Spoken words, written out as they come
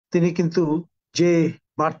তিনি কিন্তু যে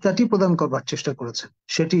বার্তাটি প্রদান করবার চেষ্টা করেছেন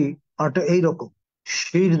সেটি অনেকটা এইরকম,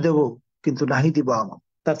 শির দেব কিন্তু নাহি দিব আমল।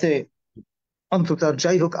 তাতে অন্তত আর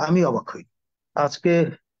যাই হোক আমি অবাক হই। আজকে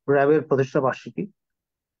র্যাবের প্রতিষ্ঠা বার্ষিকী,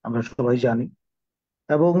 আমরা সবাই জানি,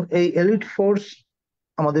 এবং এই এলিট ফোর্স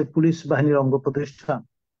আমাদের পুলিশ বাহিনীর অঙ্গ প্রতিষ্ঠান,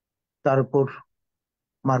 তার উপর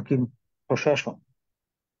মার্কিন প্রশাসন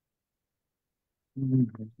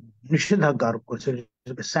নিষেধাজ্ঞা আরোপ করেছে,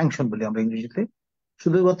 স্যাংশন বলি আমরা ইংরেজিতে।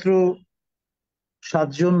 শুধুমাত্র 7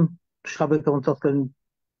 জন সাবেক এবং তৎকালীন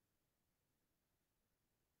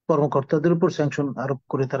কর্মকর্তাদের উপর স্যাংশন আরোপ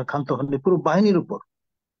করে তারা ক্ষান্ত হননি, পুরো বাহিনীর উপর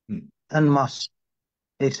এন মাস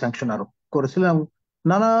এই স্যাংশন আরোপ করেছিলেন।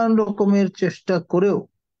 নানান রকমের চেষ্টা করেও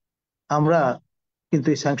আমরা কিন্তু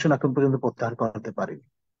এই স্যাংশন এখন পর্যন্ত প্রত্যাহার করাতে পারিনি।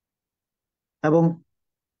 এবং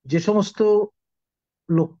যে সমস্ত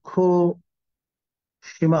লক্ষ্য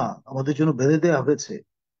সীমা আমাদের জন্য বেঁধে দেওয়া হয়েছে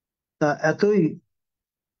তা এতই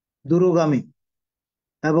দূরগামী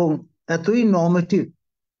এবং এতই নর্মেটিভ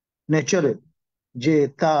নেচারের যে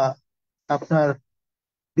তা আপনার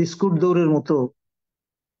বিস্কুট দৌড়ের মতো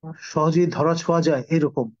সহজেই ধরা ছোঁয়া যায়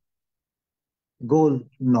এরকম গোল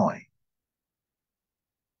নয়,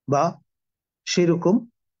 বা সেরকম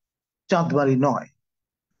চাঁদবাড়ি নয়।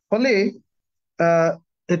 ফলে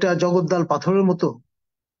এটা জগদ্দল পাথরের মতো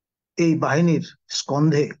এই বাহিনীর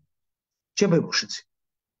স্কন্ধে চেপে বসেছে।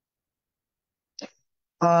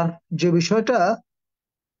 আর যে বিষয়টা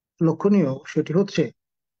লক্ষণীয় সেটি হচ্ছে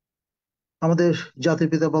আমাদের জাতির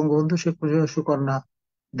পিতা বঙ্গবন্ধু শেখ মুজিবুর সুকন্যা,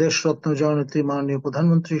 দেশরত্ন জননেত্রী মাননীয়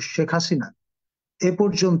প্রধানমন্ত্রী শেখ হাসিনা এ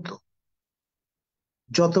পর্যন্ত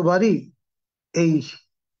যতবারই এই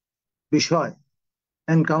বিষয়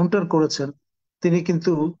এনকাউন্টার করেছেন, তিনি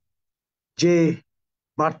কিন্তু যে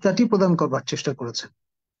বার্তাটি প্রদান করবার চেষ্টা করেছেন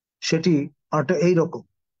সেটি অনেকটা এইরকম,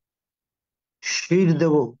 শির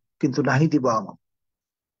দেব কিন্তু নাহি দিব আমল।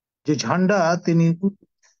 যে ঝান্ডা তিনি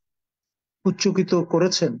উচ্চকিত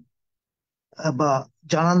করেছেন বা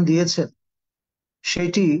জানান দিয়েছেন,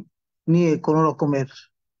 সেটি নিয়ে কোন রকমের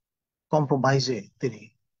কম্প্রোমাইজে তিনি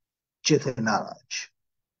যেতে নারাজ,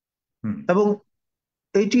 এবং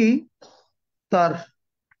এটি তার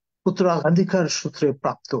উত্তরাধিকার সূত্রে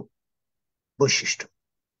প্রাপ্ত বৈশিষ্ট্য।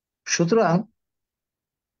 সুতরাং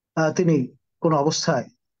তিনি কোন অবস্থায়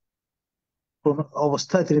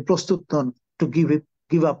তিনি প্রস্তুত known to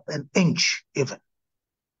give up an inch even,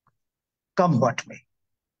 come what may।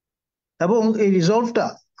 এবং এই রিজলভটা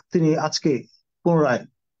তিনি আজকে পুনরায়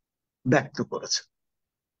ব্যক্ত করেছেন।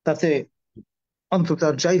 তাতে অন্তত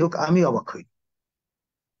আর যাই হোক আমি অবাক হই।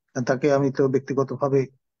 তাকে আমি তো ব্যক্তিগতভাবে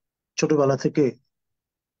ছোটবেলা থেকে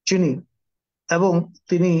চিনি, এবং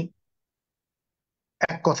তিনি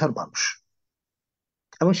এক কথার মানুষ,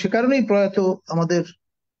 এবং সে কারণেই প্রয়াত আমাদের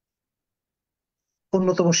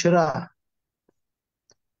অন্যতম সেরা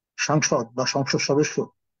সাংসদ বা সংসদ সদস্য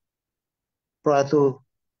প্রয়াত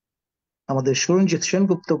আমাদের সুরঞ্জিত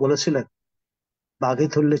সেনগুপ্ত বলেছিলেন, বাঘে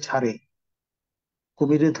ধরলে ছাড়ে,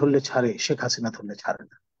 কুমিরে ধরলে ছাড়ে, শেখ হাসিনা ধরলে ছাড়ে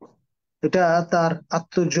না। এটা তার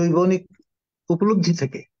আত্মজৈবনিক উপলব্ধি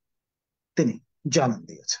থেকে তিনি জানান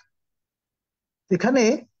দিয়েছেন। এখানে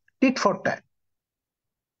টিট ফর ট্যাট,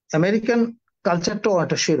 আমেরিকান কালচারটাও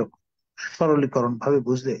একটা সেরকম সরলীকরণ ভাবে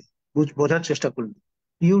বোঝার চেষ্টা করলেন।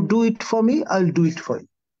 You do it for me, I will do it for you.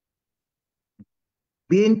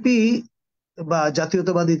 BNP বা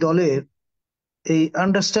জাতীয়তাবাদী দলের এই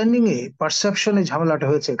আন্ডারস্ট্যান্ডিং এ, পারসেপশনে ঝামেলাটা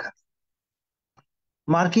হয়েছে এখানে।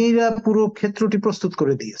 মার্কিনীরা পুরো ক্ষেত্রটি প্রস্তুত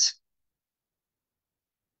করে দিয়েছে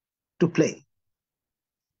to play.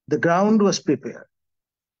 The ground was prepared,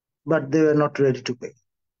 but they were not ready to play.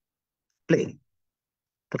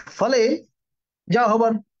 ফলে যা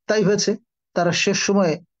হবার তাই হয়েছে। তারা শেষ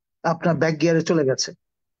সময়ে আপনার ব্যাক গিয়ারে চলে গেছে।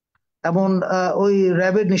 এমন ওই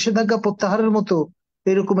র্যাবের নিষেধাজ্ঞা প্রত্যাহারের মতো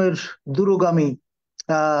এরকমের দূরগামী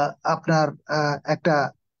আপনার একটা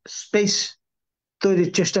স্পেস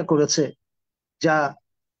তৈরির চেষ্টা করেছে, যা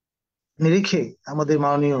নিরিখে আমাদের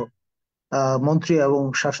মাননীয় মন্ত্রী এবং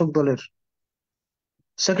শাসক দলের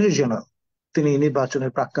সেক্রেটারি জেনারেল তিনি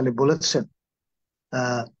নির্বাচনের প্রাক্কালে বলেছেন,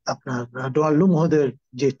 আপনার ডোনাল্ড লু মহোদয়ের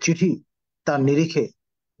যে চিঠি, তার নিরিখে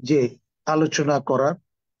যে আলোচনা করার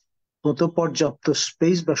মতো পর্যাপ্ত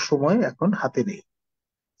স্পেস বা সময় এখন হাতে নেই।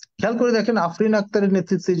 খেয়াল করে দেখেন, আফরিন আক্তারের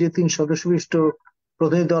নেতৃত্বে যে 3 সদস্য বিশিষ্ট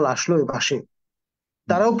প্রতিনিধি দল আসলো এ পাশে,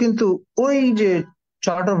 তারাও কিন্তু ওই যে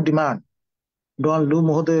চার্ট অফ ডিমান্ড ডোনাল্ড লু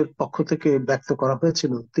মহোদয়ের পক্ষ থেকে ব্যক্ত করা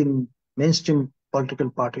হয়েছিল 3 মেইন স্ট্রিম পলিটিক্যাল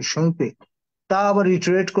পার্টির সমীপে, তা আবার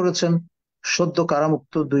রিটারেট করেছেন সদ্য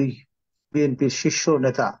কারামুক্ত 2 বিএনপির শীর্ষ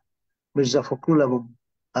নেতা মির্জা ফখরুল এবং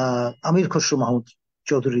আমির খসরু মাহমুদ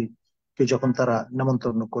চৌধুরীকে যখন তারা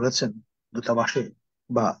নেমন্তন্ন করেছেন দূতাবাসে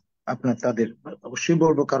বা আপনার তাদের অবশ্যই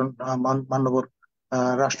বলবো, কারণ মান্যবর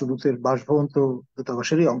রাষ্ট্রদূতের বাসভবন তো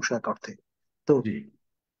দূতাবাসেরই অংশ এক অর্থে। তো জি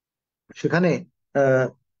সেখানে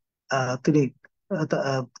আহ, তিনি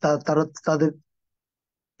তারা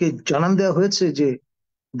তাদেরকে জানান দেওয়া হয়েছে যে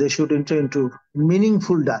they should enter into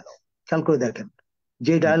meaningful dialogue. খেয়াল করে দেখেন,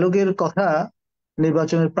 যে হুম ডায়ালগের কথা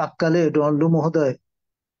নির্বাচনের প্রাক্কালে ডোনাল্ড মহোদয়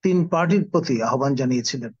তিন পার্টির প্রতি আহ্বান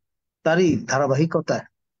জানিয়েছিলেন, তারই হুম ধারাবাহিকতায়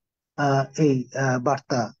এই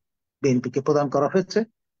বার্তা বিএনপিকে প্রদান করা হয়েছে।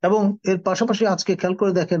 এবং এর পাশাপাশি আজকে খেয়াল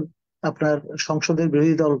করে দেখেন, আপনার সংসদের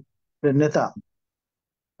বিরোধী দল নেতা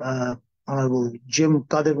অনারেবল জেম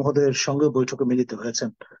কাদের মহোদয়ের সঙ্গে বৈঠকে মিলিত হয়েছেন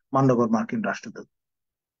মান্যবর মার্কিন রাষ্ট্রদূত।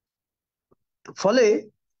 ফলে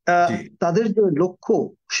আহ, জি তাদের যে লক্ষ্য,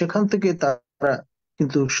 সেখান থেকে তারা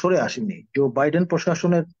কিন্তু সরে আসেনি। জো বাইডেন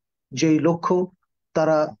প্রশাসনের যেই লক্ষ্য,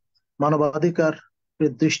 তারা মানবাধিকার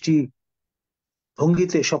দৃষ্টি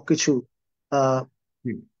ভঙ্গিতে সবকিছু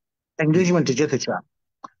জি জি এঙ্গেজমেন্টে যেতে চান,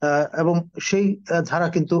 এবং সেই ধারা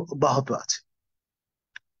কিন্তু অব্যাহত আছে।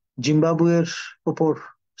 জিম্বাবুয়ের উপর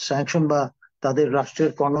স্যাংশন বা তাদের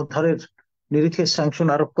রাষ্ট্রের কর্ণধারের নিরিখে স্যাংশন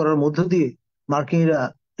আরোপ করার মধ্য দিয়ে মার্কিনিরা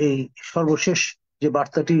এই সর্বশেষ যে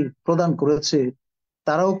বার্তাটি প্রদান করেছে,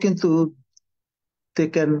 তারাও কিন্তু they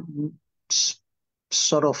can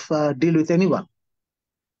sort of deal with anyone,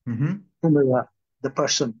 hmm hmm whomever the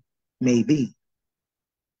person may be.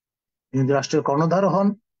 যদি রাষ্ট্রের কর্ণধার হন,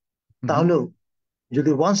 হুম হুম। তাহলেও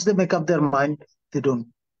যদি once they make up their mind, they don't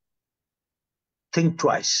think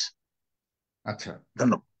twice. আচ্ছা।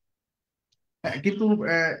 ধন্যবাদ। হ্যাঁ, কিন্তু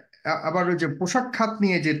আবার ওই যে পোশাক খাত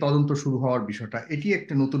নিয়ে যে তদন্ত শুরু হওয়ার বিষয়টা, এটি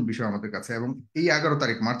একটা নতুন বিষয় আমাদের কাছে। এবং এই 11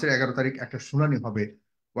 তারিখ, মার্চের 11 তারিখ একটা শুনানি হবে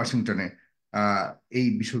ওয়াশিংটনে আহ, এই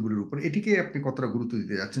বিষয়গুলোর উপর। এটিকে আপনি কতটা গুরুত্ব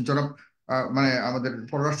দিতে যাচ্ছেন জনাব? মানে আমাদের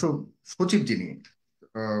পররাষ্ট্র সচিব যিনি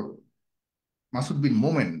আহ, মাসুদ বিন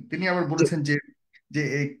মোমেন, তিনি আবার জি, বলেছেন যে যে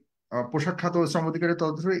এই পোশাক খাত ও শ্রম অধিকারের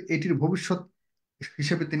তদন্ত করে এটির ভবিষ্যৎ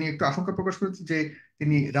হিসেবে তিনি একটু আশঙ্কা প্রকাশ করেছেন যে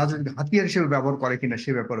তিনি রাজনৈতিক হাতিয়ার হিসেবে ব্যবহার করে কিনা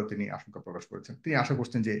সে ব্যাপারেও তিনি আশঙ্কা প্রকাশ করেছেন। তিনি আশা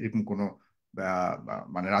করছেন যে এরকম কোনো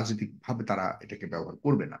মানে রাজনৈতিক ভাবে তারা এটাকে ব্যবহার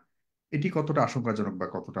করবে না। এটি কতটা আশঙ্কাজনক বা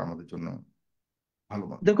কতটা আমাদের জন্য ভালো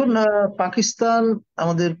মত? দেখুন, পাকিস্তান,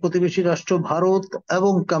 আমাদের প্রতিবেশী রাষ্ট্র ভারত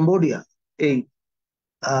এবং কম্বোডিয়া এই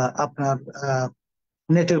আপনার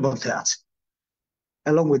নেটের মধ্যে আছে,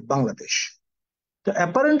 অ্যালং উইথ বাংলাদেশ। তো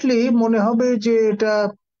অ্যাপারেন্টলি মনে হবে যে এটা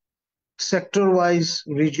সেক্টর ওয়াইজ,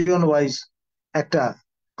 রিজিয়ন ওয়াইজ একটা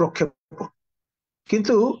প্রক্ষেপণ।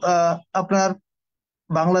 কিন্তু আপনার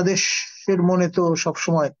বাংলাদেশের মনে তো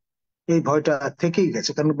সবসময় এই ভয়টা থেকেই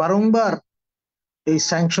গেছে, কারণ বারংবার এই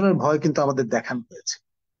স্যাংশনের ভয় কিন্তু আমাদের দেখানো হয়েছে।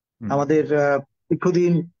 হুম আমাদের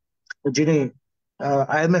দীর্ঘদিন যিনি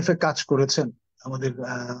আইএমএফ এ কাজ করেছেন, আমাদের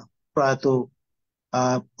প্রয়াত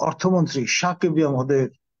আহ, অর্থমন্ত্রী শাহ কিবরিয়া মহোদয়ের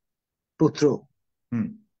পুত্র হুম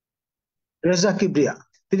রেজা কিবরিয়া,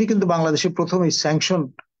 তিনি কিন্তু বাংলাদেশে প্রথম এই স্যাংশন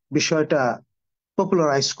বিষয়টা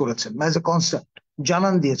পপুলারাইজ করেছেন, অ্যাজ এ কনসেপ্ট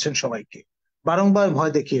জানান দিয়েছেন সবাইকে, বারংবার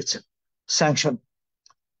ভয় দেখিয়েছেন স্যাংশন।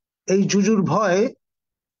 এই জুজুর ভয়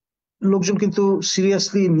লোকজন কিন্তু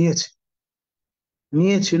সিরিয়াসলি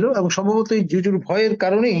নিয়েছিল, এবং সম্ভবত এই জুজুর ভয়ের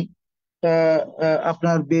কারণেই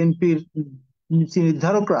আপনার বিএনপির নীতি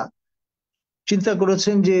নির্ধারকরা চিন্তা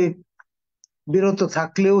করেছেন যে বিরত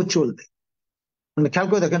থাকলেও চলবে। মানে খেয়াল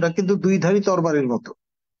করে দেখেন, এটা কিন্তু দুই ধারী তরবারির মতো,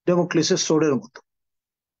 ডেমোক্লিসের সোর্ডের মতো।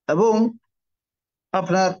 এবং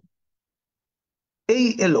আপনার এই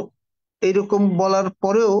এলো, এইরকম বলার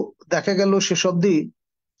পরেও দেখা গেল শেষ অবধি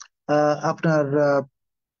আপনার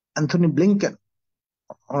Anthony Blinken,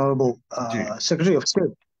 honourable G secretary of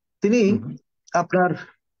state, তিনি হুম হুম আপনার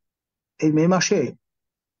এই মে মাসে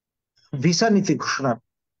ভিসা নীতি ঘোষণার হুম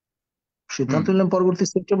সিদ্ধান্ত নিলেন। পরবর্তী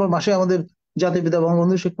সেপ্টেম্বর মাসে আমাদের জাতির পিতা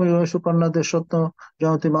বঙ্গবন্ধু শেখ মুজিবুর সুকন্যা দেশরত্ন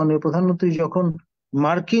জননেত্রী মাননীয় প্রধানমন্ত্রী যখন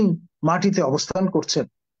মার্কিন মাটিতে অবস্থান করছেন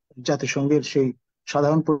জাতিসংঘের সেই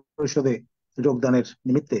সাধারণ পরিষদে যোগদানের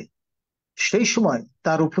নিমিত্তে, সেই সময়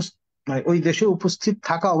তার মানে ওই দেশে উপস্থিত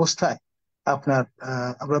থাকা অবস্থায় আপনার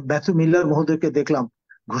আমরা ব্যাথু মিল্লার মহোদয়কে দেখলাম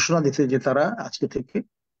ঘোষণা দিতে যে তারা আজকে থেকে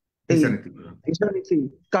এই ভিসা নীতি। ভিসা নীতি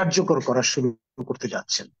কার্যকর করা শুরু করতে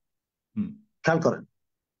যাচ্ছেন। হুম খেয়াল করেন,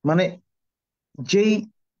 মানে যেই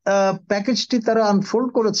প্যাকেজটি তারা আনফোল্ড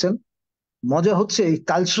করেছেন, মজা হচ্ছে এই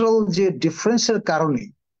কালচারাল যে ডিফারেন্সের কারণে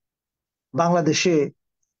বাংলাদেশে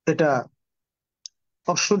এটা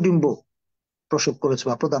হর্ষডিম্ব প্রসব করেছে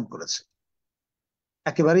বা প্রদান করেছে।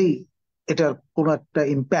 একেবারেই এটার কোন একটা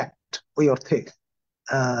ইম্প্যাক্ট ওই অর্থে পরে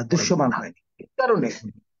বলবো। দৃশ্যমান হয়নি। এই কারণে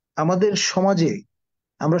হুম, আমাদের সমাজে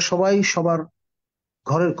আমরা সবাই সবার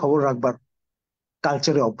ঘরের খবর রাখবার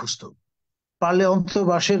কালচারে অভ্যস্ত, পারলে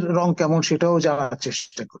অন্তর্বাসের রং কেমন সেটাও জানার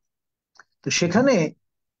চেষ্টা করি। তো হুম, সেখানে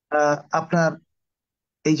আপনার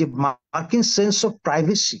এই যে মার্কিন sense of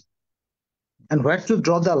privacy and where two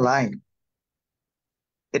draw the line,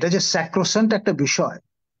 এটা যে স্যাক্রোসেন্ট একটা বিষয়,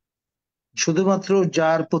 শুধুমাত্র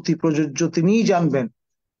যার প্রতি প্রযোজ্য তিনিই জানবেন,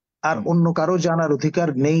 আর অন্য কারো জানার অধিকার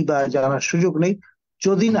নেই বা জানার সুযোগ নেই,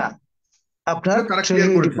 যদি না আপনার এটা তারা ক্লিয়ার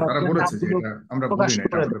ট্রেজারি করেছে, তারা ডিপার্টমেন্ট বলেছে যে নামগুলো এটা আমরা প্রকাশ বলি না,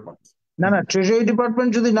 এটা করে আমাদের দেয়। কথা। না না, ট্রেজারি ডিপার্টমেন্ট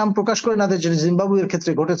যদি নাম প্রকাশ করে না দেয়, যেটা জিম্বাবুয়ের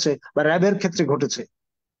ক্ষেত্রে ঘটেছে বা র্যাবের ক্ষেত্রে ঘটেছে,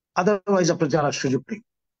 আদারওয়াইজ আপনার জানার সুযোগ নেই।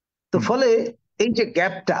 তো ফলে এই যে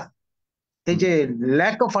গ্যাপটা, এই যে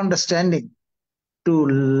lack of understanding to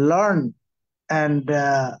learn and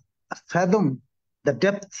fathom the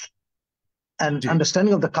depth and G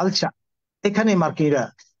understanding of the culture, এখানে মার্কিনিরা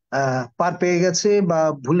পার পেয়ে গেছে বা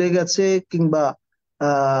ভুলে গেছে, কিংবা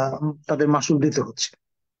তাদের মাসুল দিতে হচ্ছে।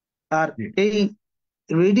 আর জি এই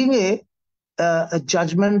রিডিং এ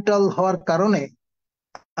জাজমেন্টাল হওয়ার কারণে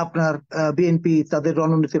আপনার বিএনপি তাদের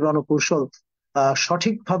রণনীতি রণকৌশল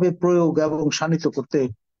সঠিকভাবে প্রয়োগ এবং শানিত করতে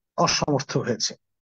অসমর্থ হয়েছে।